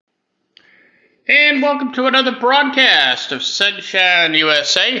And welcome to another broadcast of Sunshine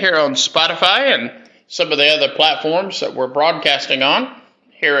USA here on Spotify and some of the other platforms that we're broadcasting on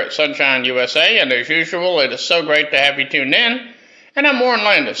here at Sunshine USA. And as usual, it is so great to have you tuned in. And I'm Warren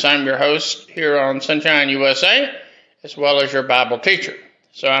Landis. I'm your host here on Sunshine USA, as well as your Bible teacher.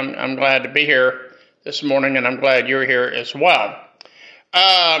 So I'm glad to be here this morning, and I'm glad you're here as well.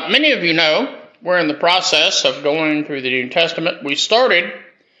 Many of you know we're in the process of going through the New Testament. We started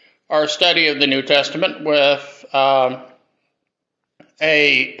our study of the New Testament with a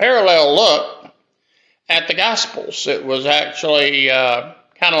parallel look at the Gospels. It was actually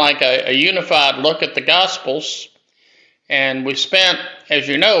kind of like a unified look at the Gospels, and we spent, as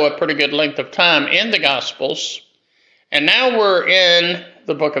you know, a pretty good length of time in the Gospels, and now we're in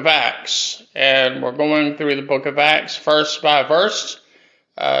the book of Acts, and we're going through the book of Acts verse by verse,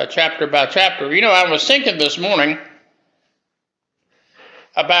 chapter by chapter. You know, I was thinking this morning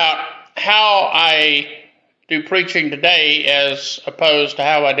about how I do preaching today as opposed to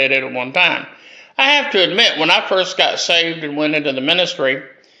how I did it at one time. I have to admit, when I first got saved and went into the ministry,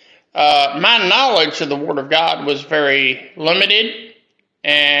 my knowledge of the Word of God was very limited,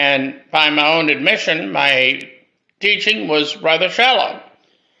 and by my own admission, my teaching was rather shallow.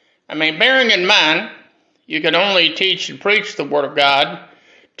 I mean, bearing in mind, you can only teach and preach the Word of God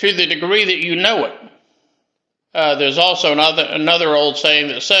to the degree that you know it. There's also another old saying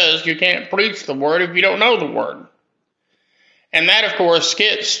that says you can't preach the Word if you don't know the Word. And that, of course,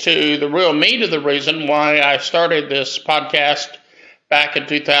 gets to the real meat of the reason why I started this podcast back in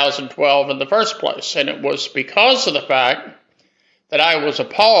 2012 in the first place. And it was because of the fact that I was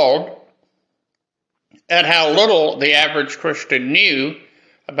appalled at how little the average Christian knew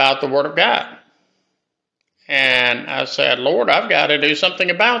about the Word of God. And I said, Lord, I've got to do something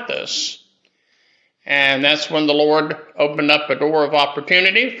about this. And that's when the Lord opened up a door of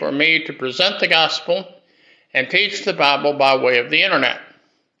opportunity for me to present the gospel and teach the Bible by way of the internet.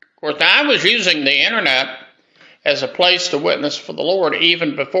 Of course, I was using the internet as a place to witness for the Lord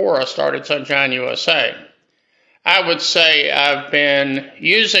even before I started Sunshine USA. I would say I've been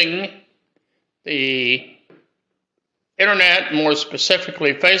using the internet, more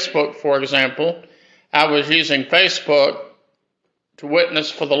specifically Facebook, for example. I was using Facebook to witness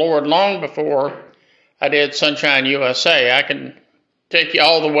for the Lord long before I did Sunshine USA. I can take you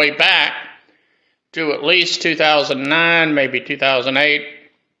all the way back to at least 2009, maybe 2008,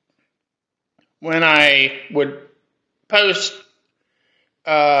 when I would post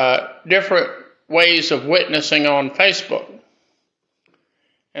different ways of witnessing on Facebook.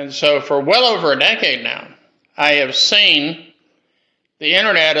 And so for well over a decade now, I have seen the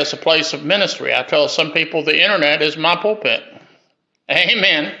internet as a place of ministry. I tell some people the internet is my pulpit.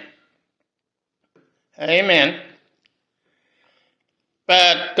 Amen. Amen.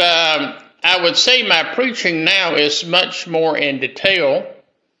 But I would say my preaching now is much more in detail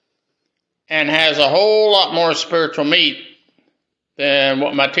and has a whole lot more spiritual meat than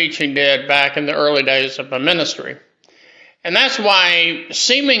what my teaching did back in the early days of my ministry. And that's why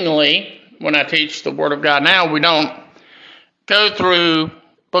seemingly when I teach the Word of God now, we don't go through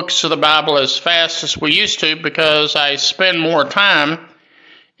books of the Bible as fast as we used to because I spend more time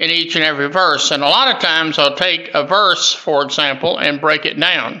in each and every verse. And a lot of times I'll take a verse, for example, and break it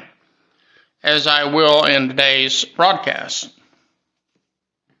down, as I will in today's broadcast.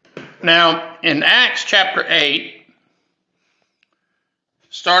 Now, in Acts chapter 8,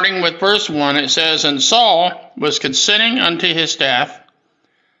 starting with verse 1, it says, And Saul was consenting unto his death,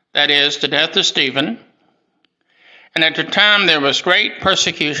 that is, the death of Stephen. And at the time there was great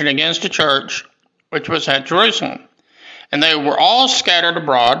persecution against the church, which was at Jerusalem. And they were all scattered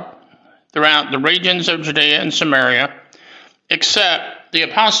abroad throughout the regions of Judea and Samaria, except the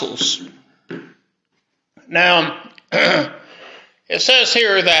apostles. Now, it says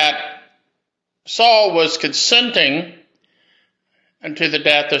here that Saul was consenting unto the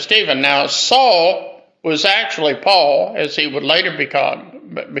death of Stephen. Now, Saul was actually Paul, as he would later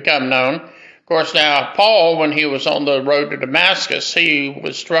become known. Of course, now, Paul, when he was on the road to Damascus, he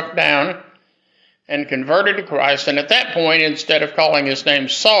was struck down and converted to Christ. And at that point, instead of calling his name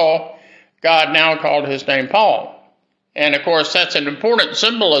Saul, God now called his name Paul. And of course, that's an important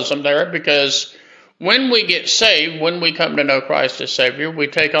symbolism there because when we get saved, when we come to know Christ as Savior, we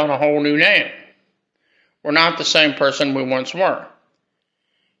take on a whole new name. We're not the same person we once were.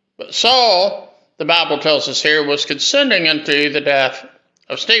 But Saul, the Bible tells us here, was consenting unto the death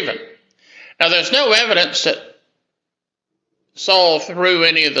of Stephen. Now, there's no evidence that Saul threw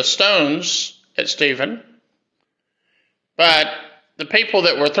any of the stones at Stephen, but the people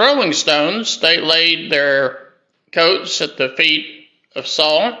that were throwing stones, they laid their coats at the feet of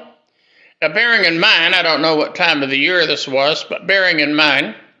Saul, Now, bearing in mind, I don't know what time of the year this was, but bearing in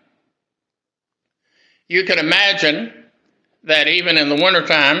mind, you can imagine that even in the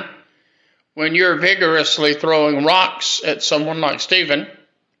wintertime, when you're vigorously throwing rocks at someone like Stephen,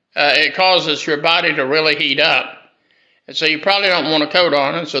 it causes your body to really heat up. And so you probably don't want a coat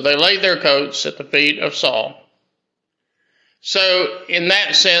on, and so they laid their coats at the feet of Saul. So in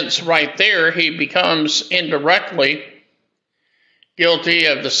that sense right there, he becomes indirectly guilty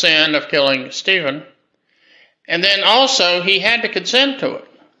of the sin of killing Stephen. And then also he had to consent to it.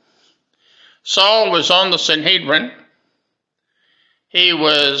 Saul was on the Sanhedrin. He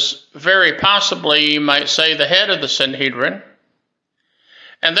was very possibly, you might say, the head of the Sanhedrin.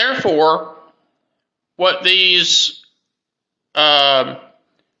 And therefore, what these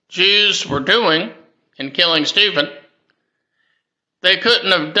Jews were doing in killing Stephen, they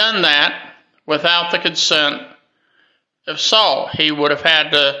couldn't have done that without the consent of Saul. He would have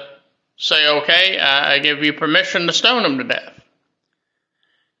had to say, okay, I give you permission to stone him to death.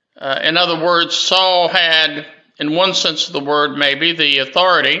 In other words, Saul had, in one sense of the word maybe, the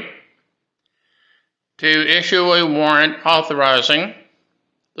authority to issue a warrant authorizing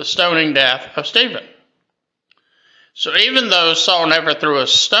the stoning death of Stephen. So even though Saul never threw a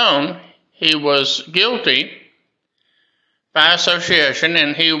stone, he was guilty by association,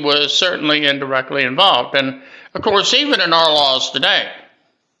 and he was certainly indirectly involved. And of course, even in our laws today,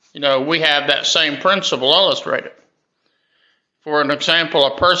 we have that same principle illustrated. For an example,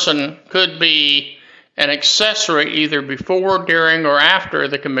 a person could be an accessory either before, during, or after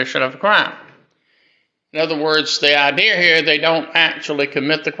the commission of a crime. In other words, the idea here, they don't actually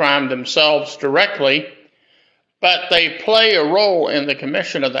commit the crime themselves directly, but they play a role in the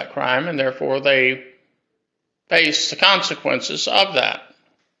commission of that crime, and therefore they face the consequences of that.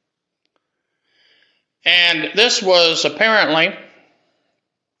 And this was apparently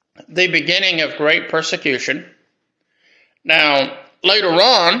the beginning of great persecution. Now, later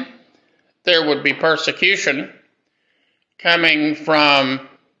on, there would be persecution coming from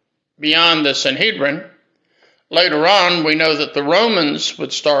beyond the Sanhedrin. Later on, we know that the Romans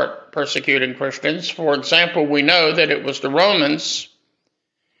would start persecuting Christians. For example, we know that it was the Romans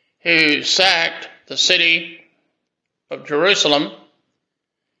who sacked the city of Jerusalem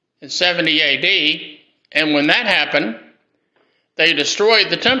in 70 AD, and when that happened, they destroyed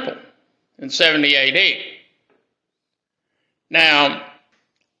the temple in 70 AD. Now,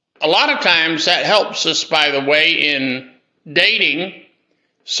 a lot of times that helps us, by the way, in dating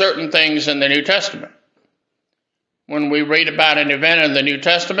certain things in the New Testament. When we read about an event in the New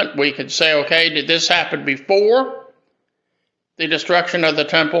Testament, we could say, okay, did this happen before the destruction of the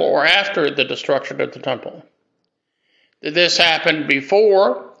temple or after the destruction of the temple? Did this happen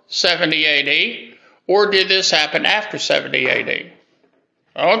before 70 AD or did this happen after 70 AD?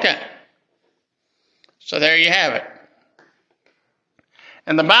 Okay. So there you have it.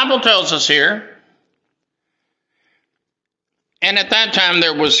 And the Bible tells us here, and at that time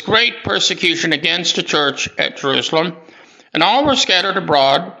there was great persecution against the church at Jerusalem, and all were scattered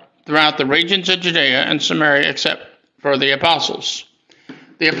abroad throughout the regions of Judea and Samaria except for the apostles.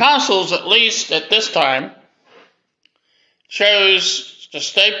 The apostles, at least at this time, chose to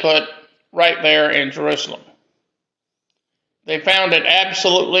stay put right there in Jerusalem. They found it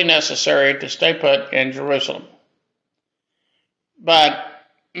absolutely necessary to stay put in Jerusalem. But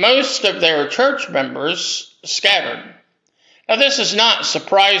most of their church members scattered. Now, this is not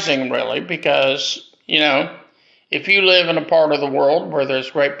surprising, really, because, if you live in a part of the world where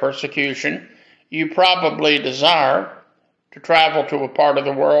there's great persecution, you probably desire to travel to a part of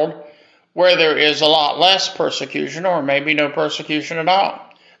the world where there is a lot less persecution or maybe no persecution at all.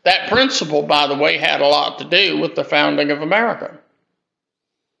 That principle, by the way, had a lot to do with the founding of America.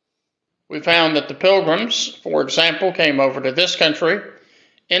 We found that the Pilgrims, for example, came over to this country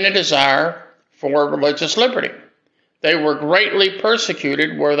in a desire for religious liberty. They were greatly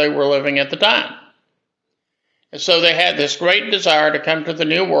persecuted where they were living at the time. And so they had this great desire to come to the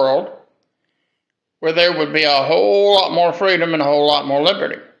New World where there would be a whole lot more freedom and a whole lot more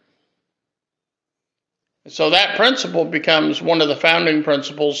liberty. And so that principle becomes one of the founding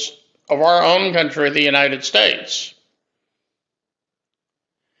principles of our own country, the United States.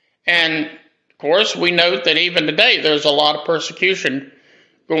 And, of course, we note that even today there's a lot of persecution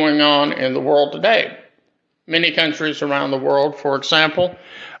going on in the world today. Many countries around the world, for example,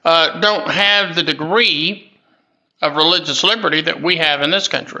 don't have the degree of religious liberty that we have in this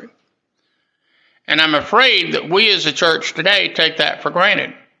country. And I'm afraid that we as a church today take that for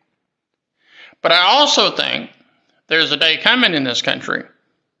granted. But I also think there's a day coming in this country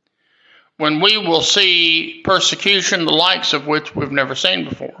when we will see persecution the likes of which we've never seen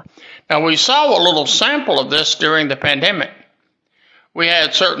before. Now, we saw a little sample of this during the pandemic. We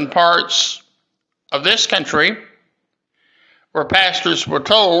had certain parts of this country where pastors were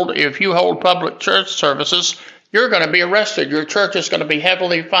told, if you hold public church services, you're going to be arrested. Your church is going to be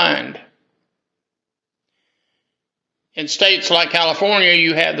heavily fined. In states like California,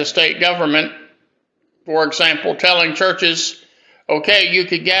 you had the state government, for example, telling churches, okay, you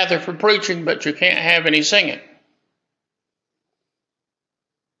could gather for preaching, but you can't have any singing.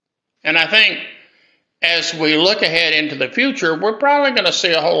 And I think as we look ahead into the future, we're probably going to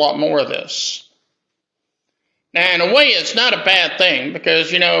see a whole lot more of this. Now, in a way, it's not a bad thing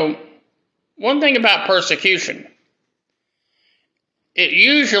because, one thing about persecution, it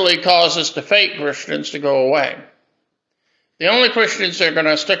usually causes the fake Christians to go away. The only Christians that are going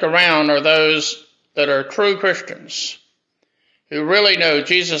to stick around are those that are true Christians who really know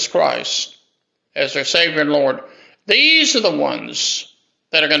Jesus Christ as their Savior and Lord. These are the ones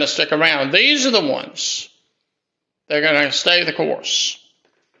that are going to stick around. These are the ones that are going to stay the course.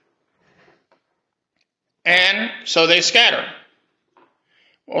 And so they scatter.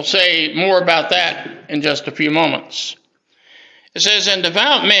 We'll say more about that in just a few moments. It says, and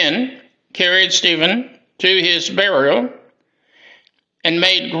devout men carried Stephen to his burial and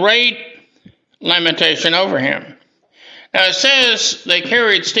made great lamentation over him. Now it says they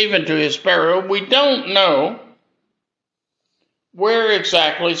carried Stephen to his burial. We don't know where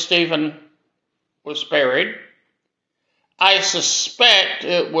exactly Stephen was buried. I suspect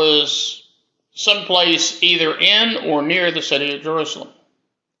it was someplace either in or near the city of Jerusalem.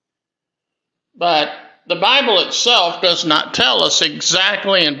 But the Bible itself does not tell us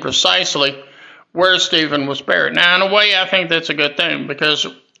exactly and precisely where Stephen was buried. Now, in a way, I think that's a good thing because,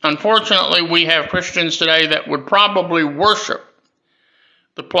 unfortunately, we have Christians today that would probably worship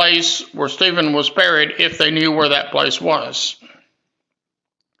the place where Stephen was buried if they knew where that place was.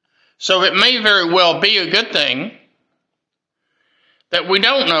 So it may very well be a good thing that we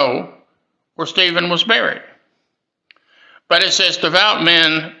don't know where Stephen was buried. But it says devout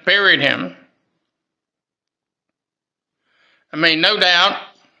men buried him. I mean, no doubt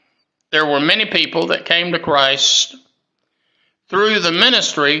there were many people that came to Christ through the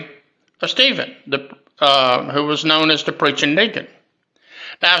ministry of Stephen, who was known as the preaching deacon.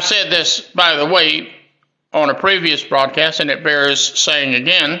 Now, I've said this, by the way, on a previous broadcast, and it bears saying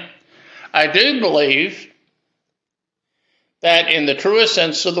again. I do believe that in the truest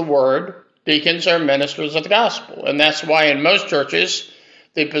sense of the word, deacons are ministers of the gospel. And that's why in most churches,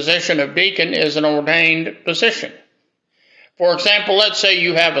 the position of deacon is an ordained position. For example, let's say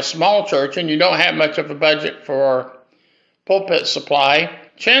you have a small church and you don't have much of a budget for pulpit supply.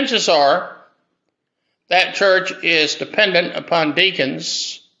 Chances are that church is dependent upon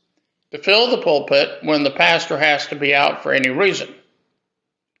deacons to fill the pulpit when the pastor has to be out for any reason.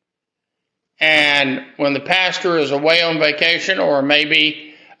 And when the pastor is away on vacation or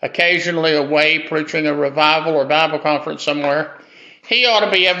maybe occasionally away preaching a revival or Bible conference somewhere, he ought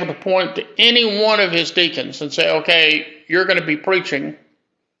to be able to point to any one of his deacons and say, okay, you're going to be preaching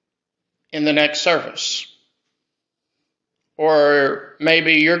in the next service. Or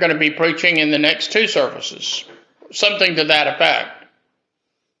maybe you're going to be preaching in the next two services. Something to that effect.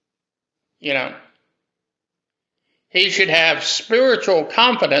 He should have spiritual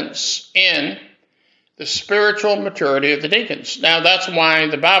confidence in the spiritual maturity of the deacons. Now, that's why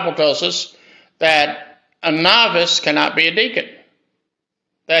the Bible tells us that a novice cannot be a deacon.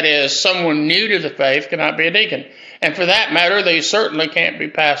 That is, someone new to the faith cannot be a deacon. And for that matter, they certainly can't be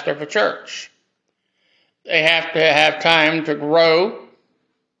pastor of a church. They have to have time to grow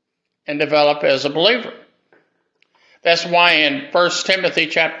and develop as a believer. That's why in 1 Timothy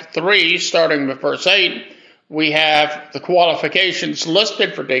chapter 3, starting with verse 8, we have the qualifications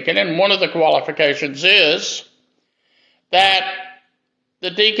listed for deacon, and one of the qualifications is that the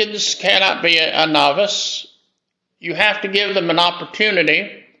deacons cannot be a novice. You have to give them an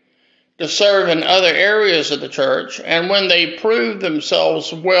opportunity to serve in other areas of the church, and when they prove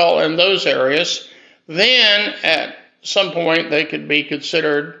themselves well in those areas, then at some point they could be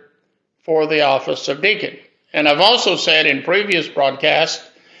considered for the office of deacon. And I've also said in previous broadcasts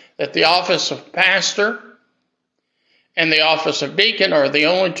that the office of pastor and the office of deacon are the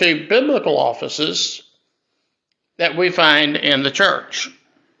only two biblical offices that we find in the church.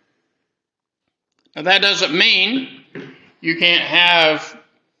 Now, that doesn't mean you can't have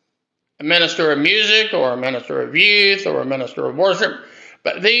a minister of music or a minister of youth or a minister of worship,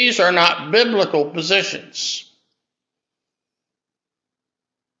 but these are not biblical positions.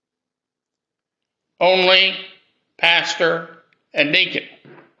 Only pastor and deacon.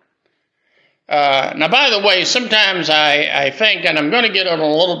 Now, by the way, sometimes I think, and I'm going to get on a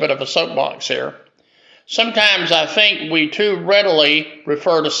little bit of a soapbox here, sometimes I think we too readily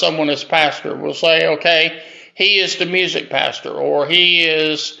refer to someone as pastor. We'll say, okay, he is the music pastor, or he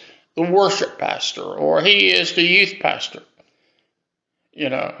is the worship pastor, or he is the youth pastor. You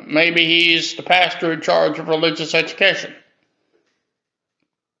know, maybe he's the pastor in charge of religious education.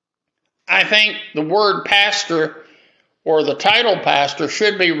 I think the word pastor or the title pastor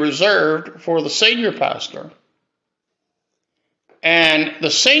should be reserved for the senior pastor. And the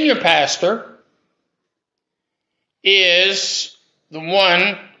senior pastor is the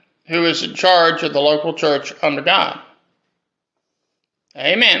one who is in charge of the local church under God.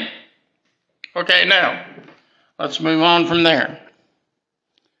 Amen. Okay, now, let's move on from there.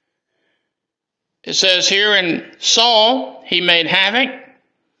 It says here in Saul, he made havoc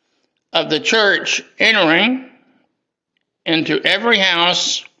of the church, entering into every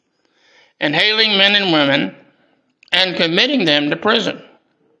house and hailing men and women and committing them to prison.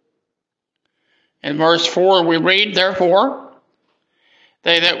 In verse 4 we read, therefore,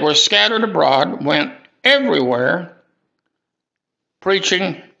 they that were scattered abroad went everywhere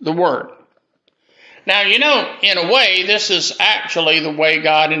preaching the word. Now, you know, in a way, this is actually the way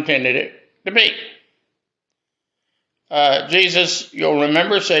God intended it to be. Jesus, you'll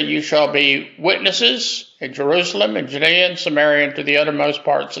remember, said, you shall be witnesses in Jerusalem and Judea and Samaria and to the uttermost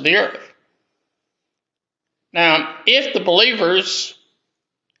parts of the earth. Now, if the believers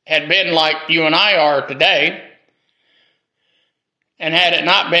had been like you and I are today, and had it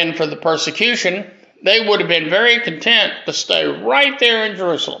not been for the persecution, they would have been very content to stay right there in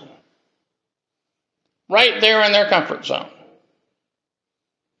Jerusalem, right there in their comfort zone.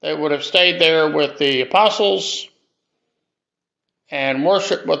 They would have stayed there with the apostles and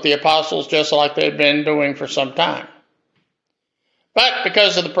worship with the apostles just like they'd been doing for some time. But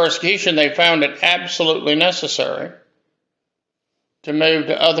because of the persecution, they found it absolutely necessary to move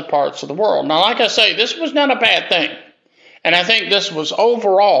to other parts of the world. Now, like I say, this was not a bad thing. And I think this was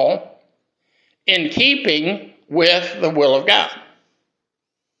overall in keeping with the will of God.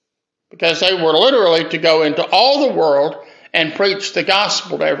 Because they were literally to go into all the world and preach the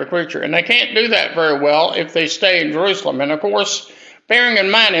gospel to every creature. And they can't do that very well if they stay in Jerusalem. And of course, bearing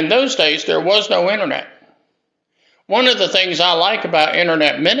in mind, in those days, there was no internet. One of the things I like about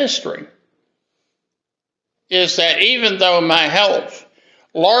internet ministry is that even though my health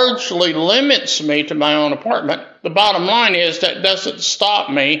largely limits me to my own apartment, the bottom line is that doesn't stop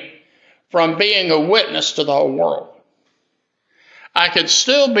me from being a witness to the whole world. I could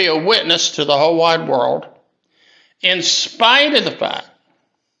still be a witness to the whole wide world in spite of the fact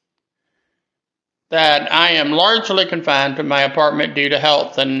that I am largely confined to my apartment due to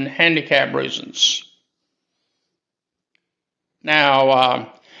health and handicap reasons.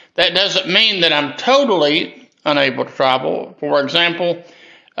 Now, that doesn't mean that I'm totally unable to travel. For example,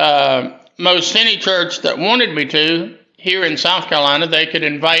 most any church that wanted me to here in South Carolina, they could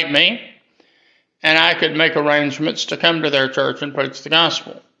invite me and I could make arrangements to come to their church and preach the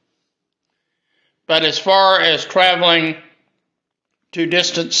gospel. But as far as traveling to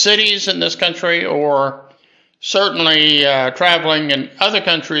distant cities in this country, or certainly traveling in other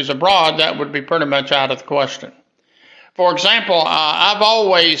countries abroad, that would be pretty much out of the question. For example, I've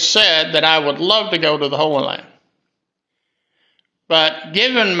always said that I would love to go to the Holy Land. But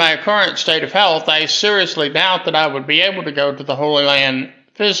given my current state of health, I seriously doubt that I would be able to go to the Holy Land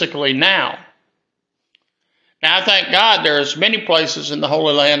physically now. Now, I thank God there's many places in the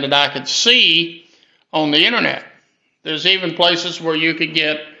Holy Land that I could see on the internet. There's even places where you could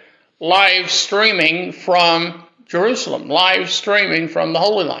get live streaming from Jerusalem, live streaming from the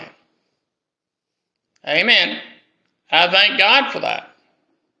Holy Land. Amen. I thank God for that.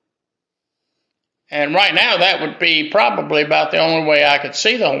 And right now, that would be probably about the only way I could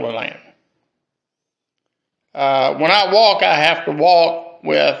see the Holy Land. When I walk, I have to walk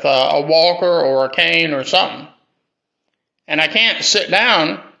with a walker or a cane or something. And I can't sit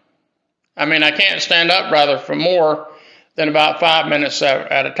down. I can't stand up, rather, for more than about 5 minutes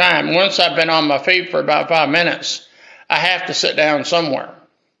at a time. Once I've been on my feet for about 5 minutes, I have to sit down somewhere.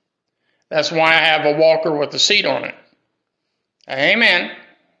 That's why I have a walker with a seat on it. Amen.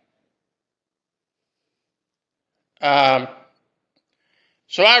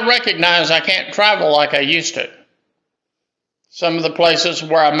 So I recognize I can't travel like I used to. Some of the places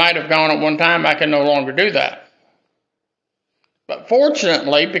where I might have gone at one time, I can no longer do that. But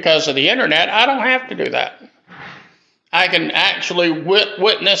fortunately, because of the internet, I don't have to do that. I can actually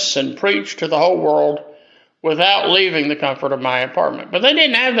witness and preach to the whole world without leaving the comfort of my apartment. But they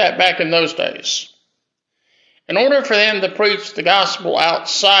didn't have that back in those days. In order for them to preach the gospel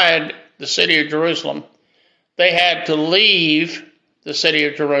outside the city of Jerusalem, they had to leave the city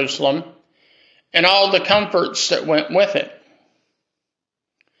of Jerusalem and all the comforts that went with it.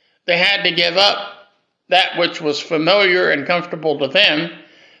 They had to give up that which was familiar and comfortable to them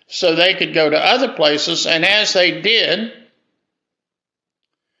so they could go to other places, and as they did,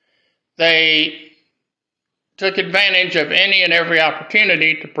 they took advantage of any and every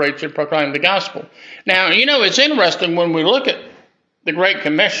opportunity to preach and proclaim the gospel. Now, it's interesting when we look at the Great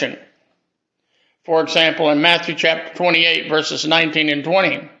Commission, for example, in Matthew chapter 28, verses 19 and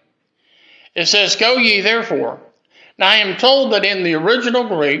 20. It says, "Go ye therefore." Now, I am told that in the original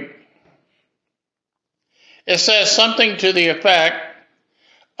Greek, it says something to the effect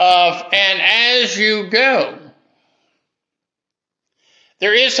of, "and as you go."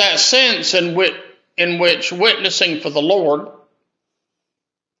 There is that sense in which witnessing for the Lord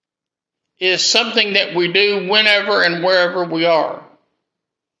is something that we do whenever and wherever we are.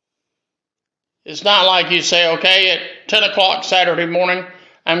 It's not like you say, okay, at 10 o'clock Saturday morning,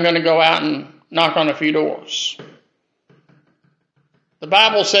 I'm going to go out and knock on a few doors. The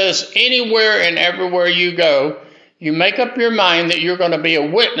Bible says anywhere and everywhere you go, you make up your mind that you're going to be a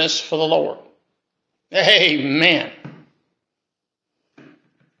witness for the Lord. Amen.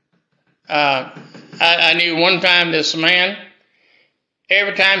 I knew one time this man,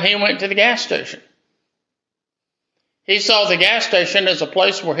 every time he went to the gas station, he saw the gas station as a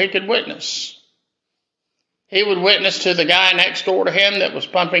place where he could witness. He would witness to the guy next door to him that was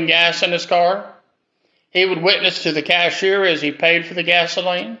pumping gas in his car. He would witness to the cashier as he paid for the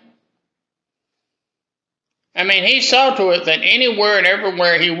gasoline. I mean, he saw to it that anywhere and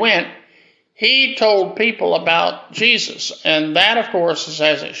everywhere he went, he told people about Jesus. And that, of course, is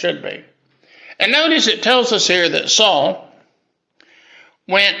as it should be. And notice it tells us here that Saul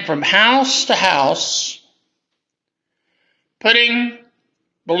went from house to house, putting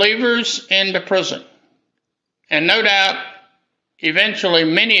believers into prison. And no doubt, eventually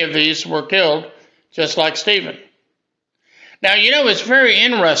many of these were killed, just like Stephen. Now, it's very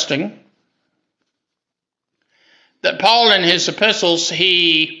interesting that Paul in his epistles,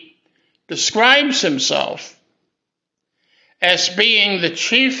 he describes himself as being the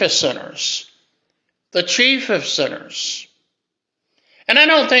chief of sinners. The chief of sinners. And I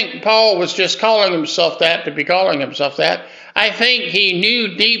don't think Paul was just calling himself that to be calling himself that. I think he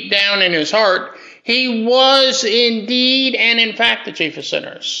knew deep down in his heart he was indeed and in fact the chief of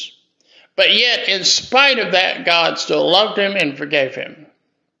sinners. But yet, in spite of that, God still loved him and forgave him.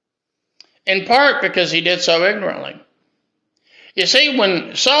 In part because he did so ignorantly. You see,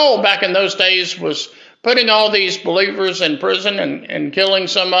 when Saul back in those days was putting all these believers in prison and killing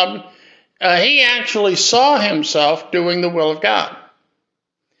some of them, he actually saw himself doing the will of God.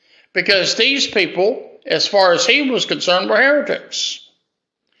 Because these people, as far as he was concerned, were heretics.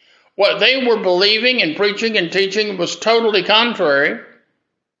 What they were believing and preaching and teaching was totally contrary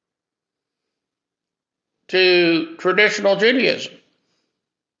to traditional Judaism.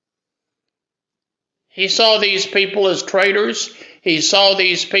 He saw these people as traitors. He saw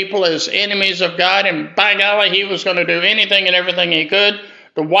these people as enemies of God, and by golly, he was going to do anything and everything he could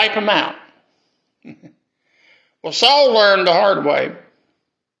to wipe them out. Well, Saul learned the hard way.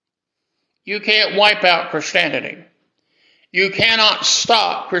 You can't wipe out Christianity. You cannot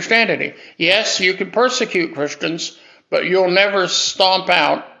stop Christianity. Yes, you can persecute Christians, but you'll never stomp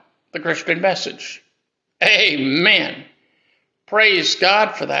out the Christian message. Amen. Praise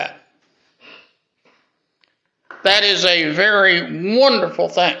God for that. That is a very wonderful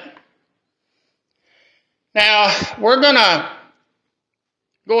thing. Now, we're going to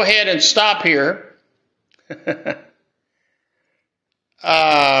go ahead and stop here.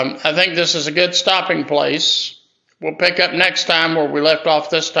 I think this is a good stopping place. We'll pick up next time where we left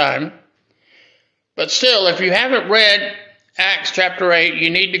off this time. But still, if you haven't read Acts chapter 8, you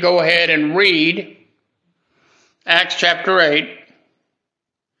need to go ahead and read Acts chapter 8,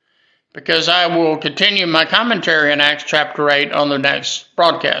 because I will continue my commentary on Acts chapter 8 on the next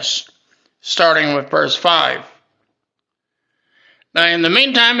broadcast, starting with verse 5. Now, in the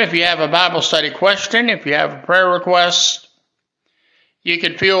meantime, if you have a Bible study question, if you have a prayer request, you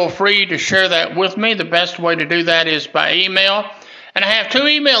can feel free to share that with me. The best way to do that is by email. And I have two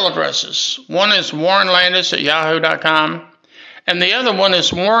email addresses. One is warrenlandis@yahoo.com, and the other one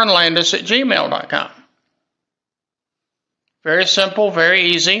is warrenlandis@gmail.com. Very simple, very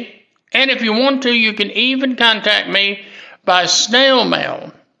easy. And if you want to, you can even contact me by snail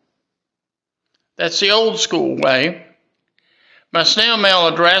mail. That's the old school way. My snail mail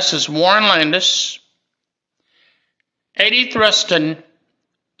address is Warren Landis, 80 Thruston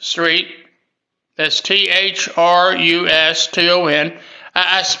Street. That's Thruston.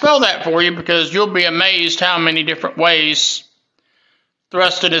 I spell that for you because you'll be amazed how many different ways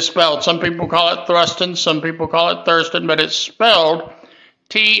Thruston is spelled. Some people call it Thruston, some people call it Thurston, but it's spelled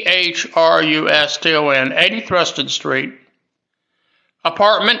Thruston, 80 Thruston Street,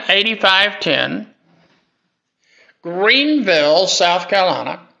 apartment 8510, Greenville, South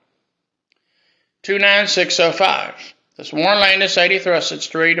Carolina, 29605. That's Warren Landis, 80 Thruston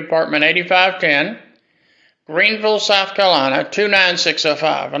Street, apartment 8510, Greenville, South Carolina,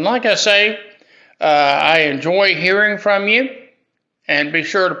 29605. And like I say, I enjoy hearing from you, and be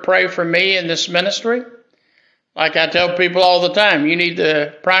sure to pray for me in this ministry. Like I tell people all the time, you need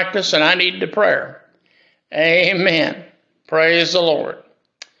to practice and I need the prayer. Amen. Praise the Lord.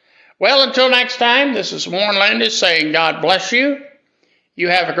 Well, until next time, this is Warren Landis saying God bless you. You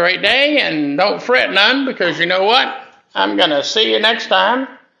have a great day, and don't fret none, because you know what? I'm going to see you next time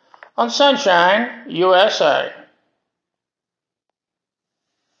on Sunshine USA.